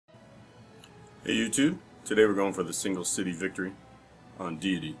Hey YouTube, today we're going for the single city victory on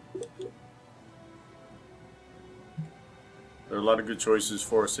Deity. There are a lot of good choices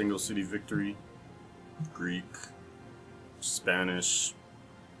for a single city victory. Greek, Spanish.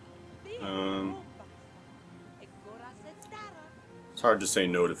 It's hard to say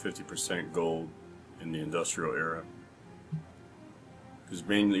no to 50% gold in the industrial era. Because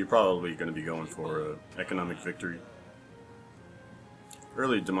mainly you're probably going to be going for an economic victory.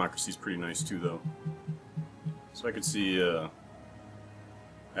 Early democracy is pretty nice too, though. So I could see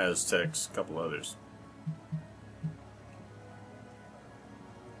Aztecs, a couple others.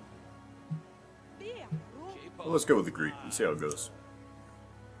 Well, let's go with the Greek and see how it goes.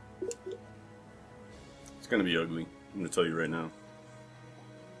 It's going to be ugly, I'm going to tell you right now.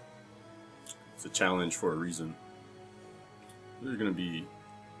 It's a challenge for a reason. There's going to be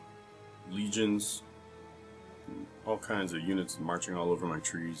legions, all kinds of units marching all over my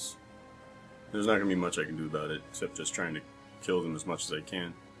trees. There's not going to be much I can do about it, except just trying to kill them as much as I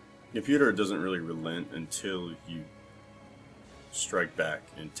can. The computer doesn't really relent until you strike back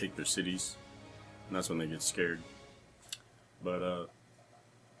and take their cities, and that's when they get scared. But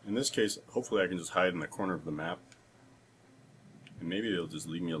in this case, hopefully I can just hide in the corner of the map, and maybe they'll just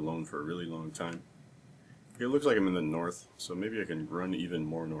leave me alone for a really long time. It looks like I'm in the north, so maybe I can run even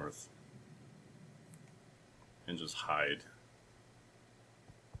more north and just hide.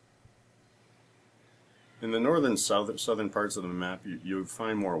 In the northern southern parts of the map, you'll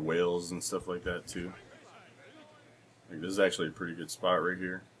find more whales and stuff like that too. Like, this is actually a pretty good spot right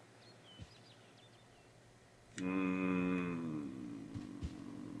here.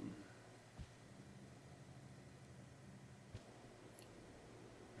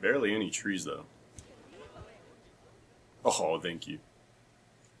 Barely any trees though. Oh, thank you.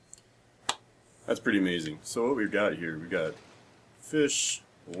 That's pretty amazing. So what we've got here, we've got fish,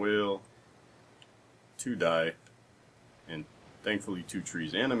 a whale, 2 die, and thankfully 2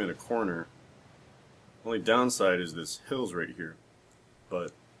 trees. And I'm in a corner. Only downside is this hills right here,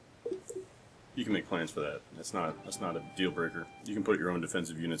 but you can make plans for that. That's not a deal breaker. You can put your own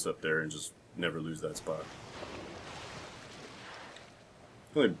defensive units up there and just never lose that spot.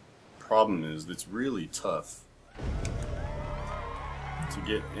 The only problem is it's really tough to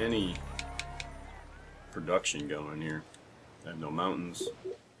get any production going here. I have no mountains.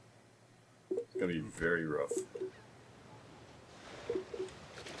 It's gonna be very rough.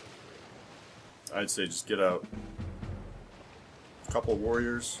 I'd say just get out a couple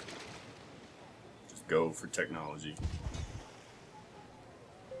warriors. Just go for technology.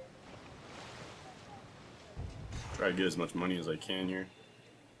 Try to get as much money as I can here.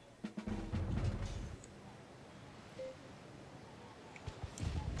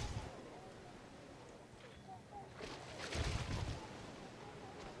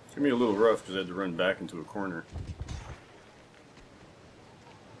 It's gonna be a little rough because I had to run back into a corner.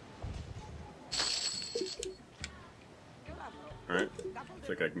 Alright, looks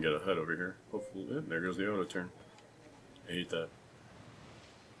like I can get a hut over here. Hopefully, yeah, there goes the auto turn. I hate that.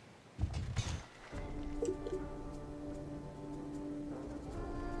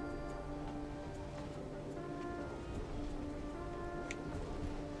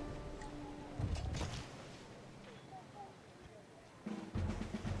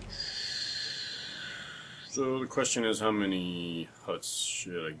 So the question is, how many huts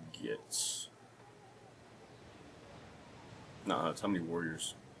should I get? Not huts, how many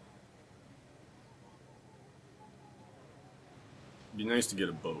warriors? It'd be nice to get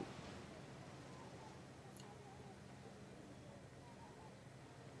a boat.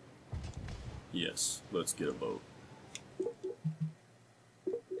 Yes, let's get a boat.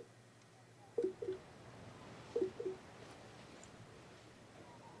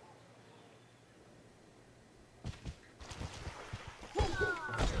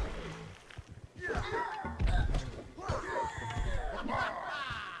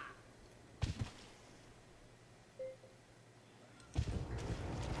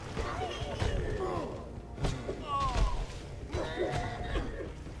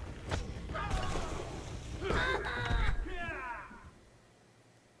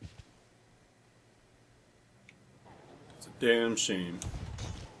 Damn shame.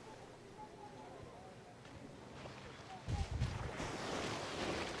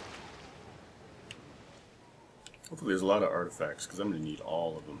 Hopefully there's a lot of artifacts, because I'm going to need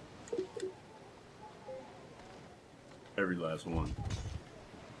all of them. Every last one.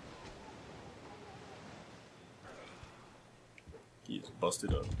 He is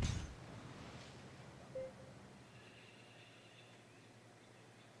busted up.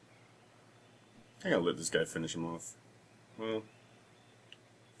 I gotta let this guy finish him off. Well,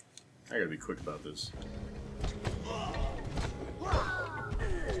 I gotta be quick about this.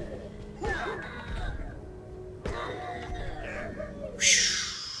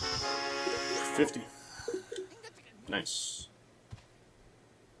 50. Nice.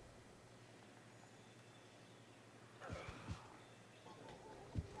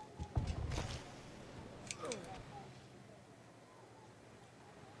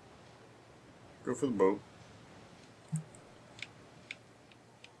 Go for the boat.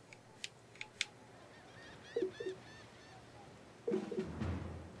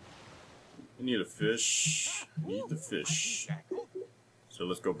 I need a fish. Need the fish. So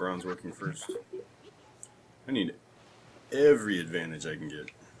let's go bronze working first. I need every advantage I can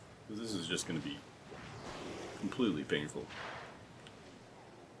get, because this is just going to be completely painful.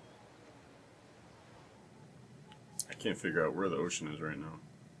 I can't figure out where the ocean is right now.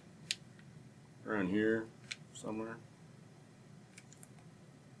 Around here, somewhere.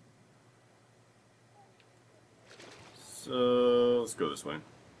 So, let's go this way.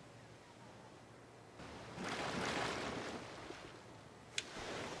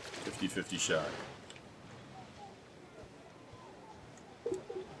 .50 shot.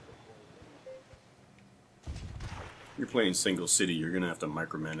 You're playing single city, you're gonna have to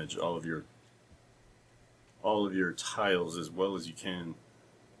micromanage all of your tiles as well as you can.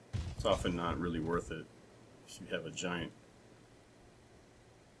 It's often not really worth it if you have a giant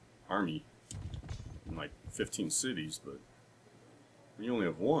army in like 15 cities, but when you only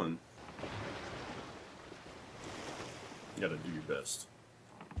have one, you gotta do your best.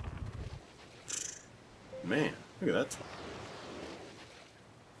 Man, look at that.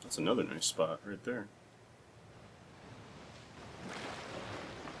 That's another nice spot right there.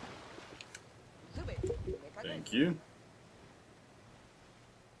 Thank you.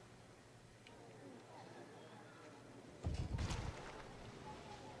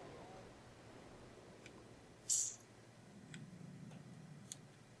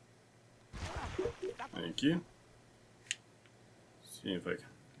 Thank you. See if I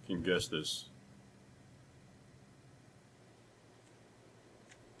can guess this.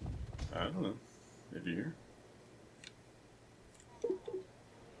 I don't know. Maybe here.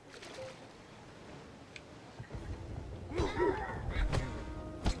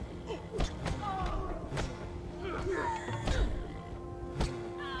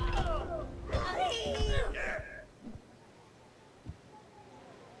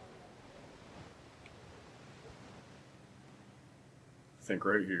 I think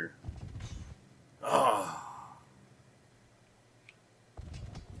right here. Ah.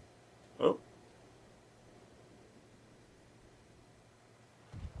 Oh.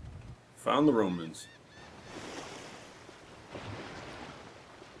 Found the Romans.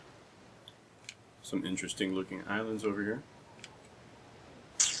 Some interesting looking islands over here.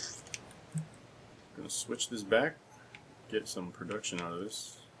 Gonna switch this back, get some production out of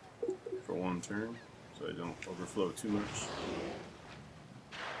this for one turn so I don't overflow too much.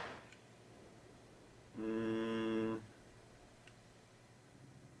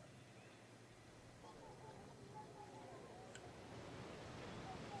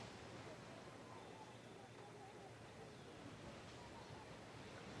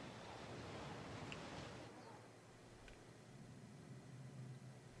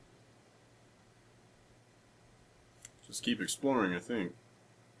 Just keep exploring, I think.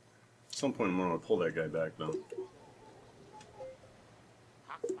 At some point I'm going to pull that guy back, though.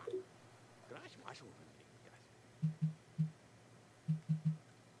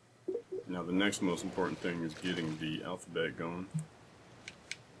 Now the next most important thing is getting the alphabet going.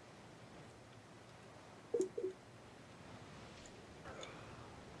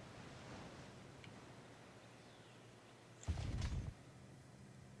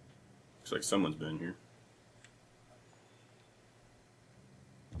 Looks like someone's been here.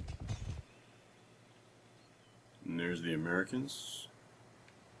 And there's the Americans.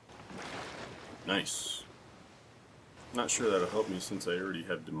 Nice. Not sure that'll help me since I already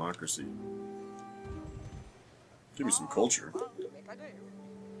have democracy. Give me some culture.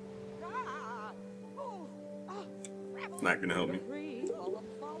 Not gonna help me.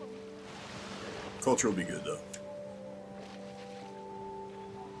 Culture will be good though.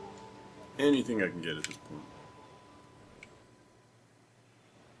 Anything I can get at this point.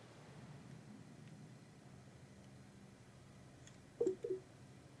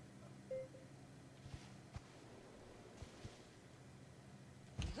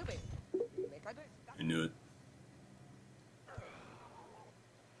 I knew it.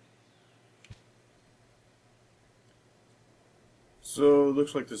 So, it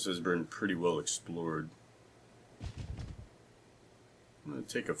looks like this has been pretty well explored.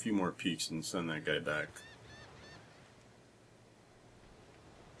 gonna take a few more peeks and send that guy back.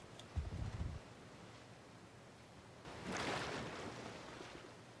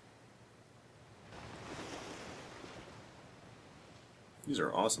 These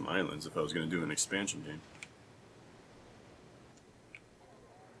are awesome islands if I was going to do an expansion game.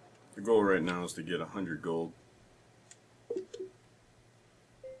 The goal right now is to get 100 gold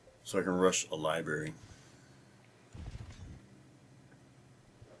so I can rush a library.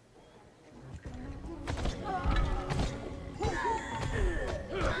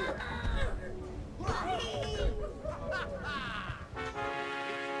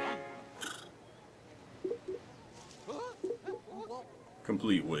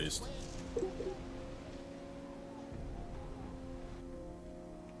 Complete waste.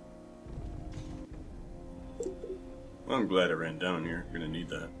 Well, I'm glad I ran down here. I'm gonna need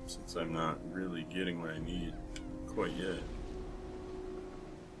that since I'm not really getting what I need quite yet.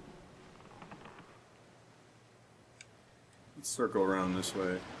 Let's circle around this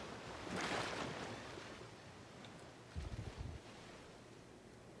way.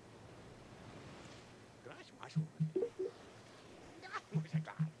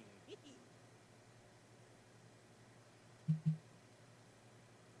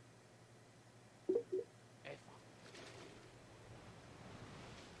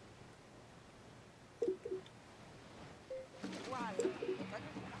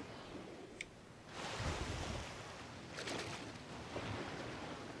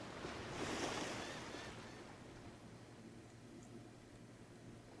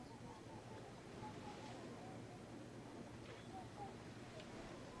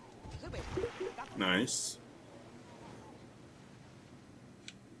 Nice.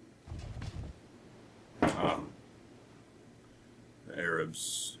 Ah. The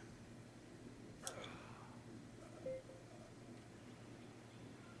Arabs.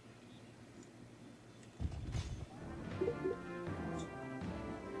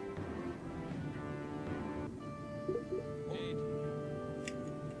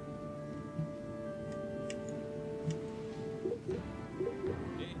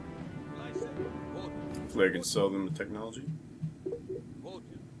 Hopefully I can sell them the technology.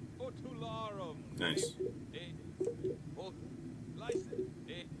 Nice.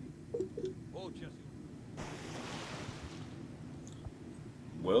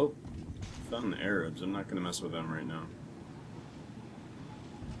 Well, found the Arabs. I'm not going to mess with them right now.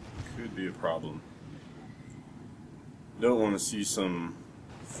 Could be a problem. Don't want to see some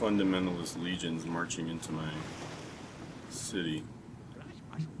fundamentalist legions marching into my city.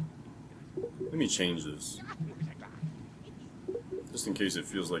 Let me change this, just in case it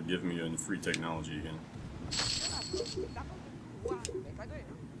feels like giving me a free technology again.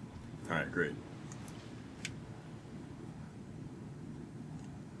 Alright, great.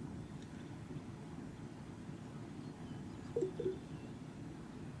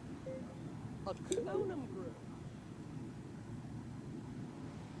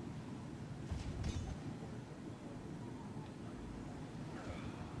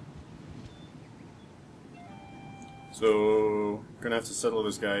 So, gonna have to settle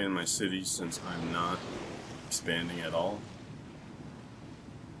this guy in my city since I'm not expanding at all.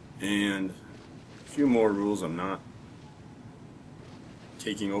 And a few more rules: I'm not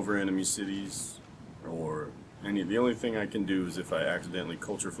taking over enemy cities or any. The only thing I can do is if I accidentally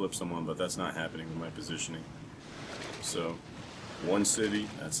culture flip someone, but that's not happening with my positioning. So, one city,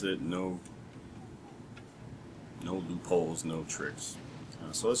 that's it. No loopholes, no tricks.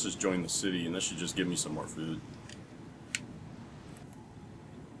 So let's just join the city, and that should just give me some more food.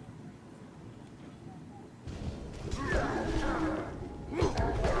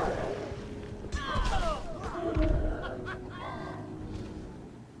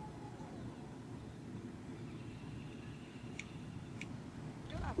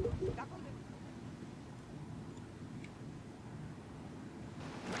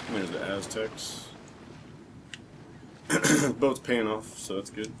 There's the Aztecs. Boat's paying off, so that's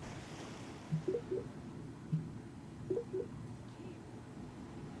good.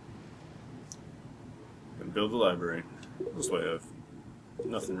 Gonna build the library. This way I have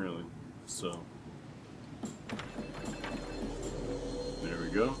nothing really, so there we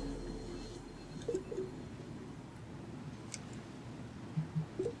go.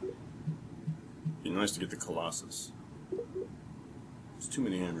 Be nice to get the Colossus. There's too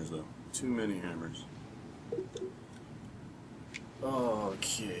many hammers though. Too many hammers.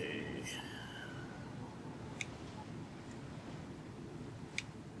 Okay.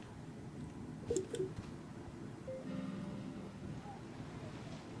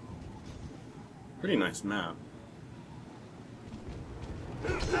 Pretty nice map.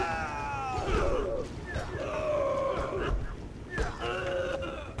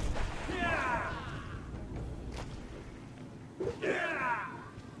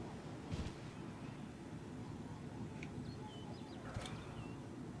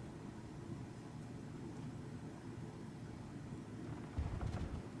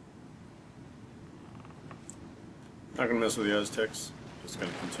 Not gonna mess with the Aztecs. Just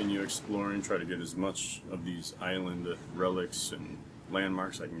gonna continue exploring, try to get as much of these island relics and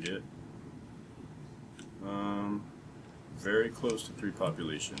landmarks I can get. Very close to 3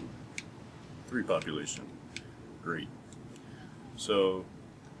 population. 3 population. Great. So,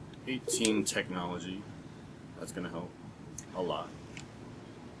 18 technology. That's gonna help a lot.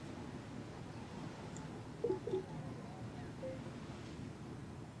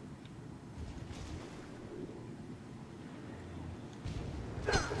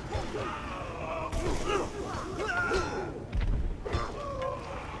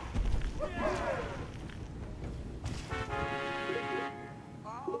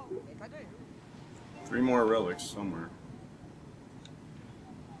 Three more relics somewhere.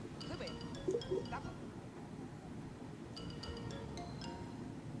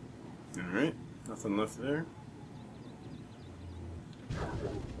 Alright, nothing left there.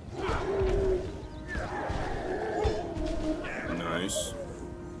 Nice.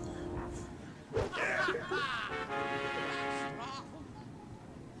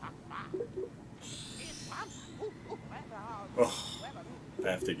 Oh, I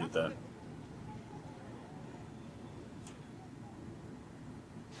have to get that.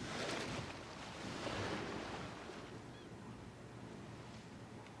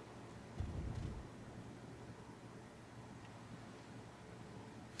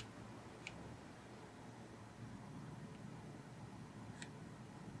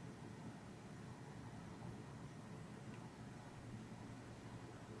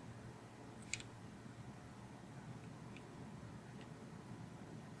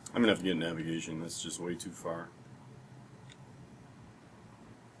 I'm gonna have to get navigation, that's just way too far.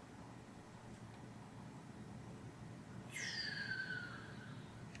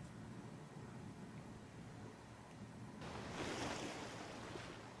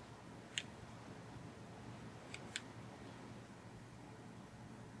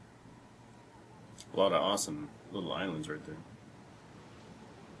 A lot of awesome little islands right there.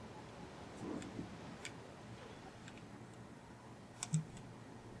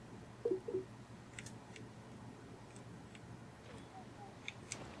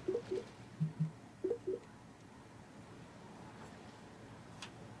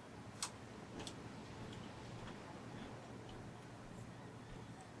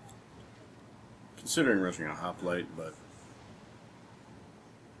 Considering rushing a hoplite, but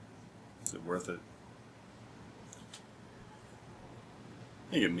is it worth it?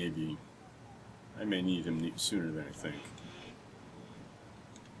 I think it may be. I may need him sooner than I think.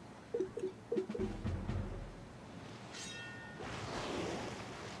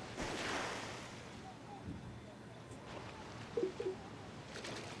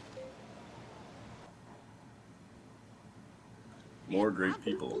 More great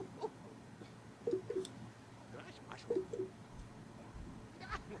people.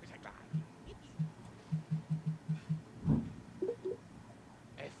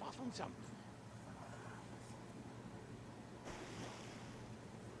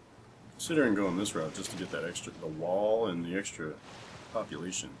 Considering going this route just to get that extra, the wall and the extra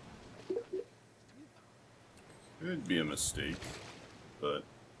population. Could be a mistake, but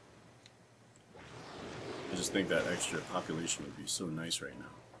I just think that extra population would be so nice right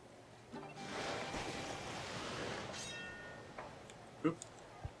now. Oop.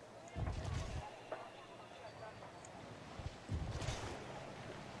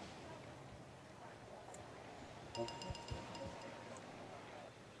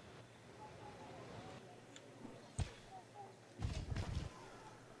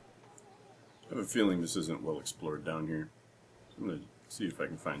 I have a feeling this isn't well explored down here. I'm going to see if I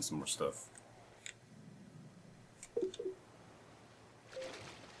can find some more stuff.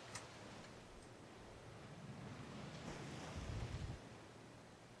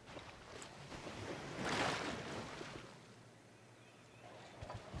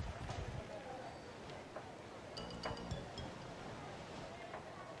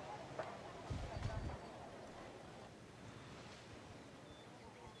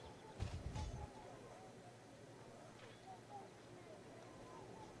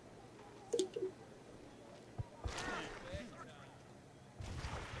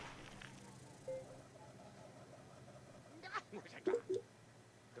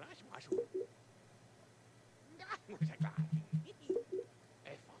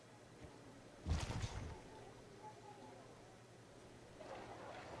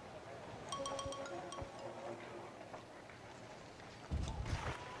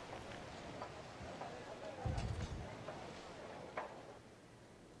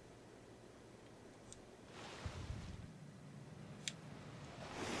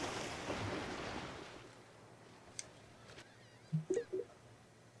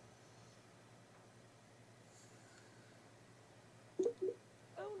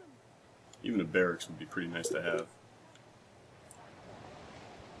 Even a barracks would be pretty nice to have.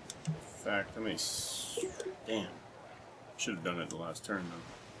 In fact, damn. Should have done it the last turn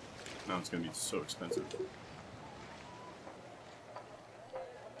though. Now it's going to be so expensive.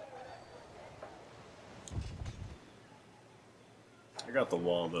 I got the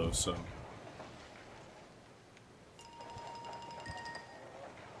wall though, so.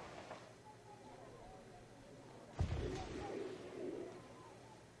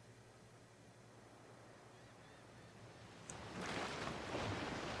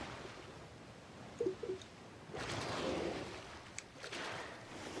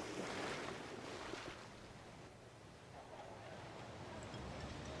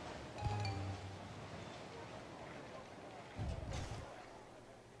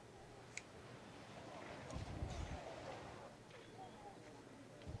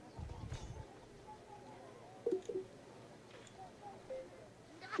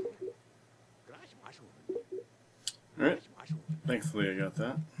 Alright, thankfully I got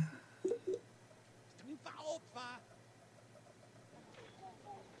that.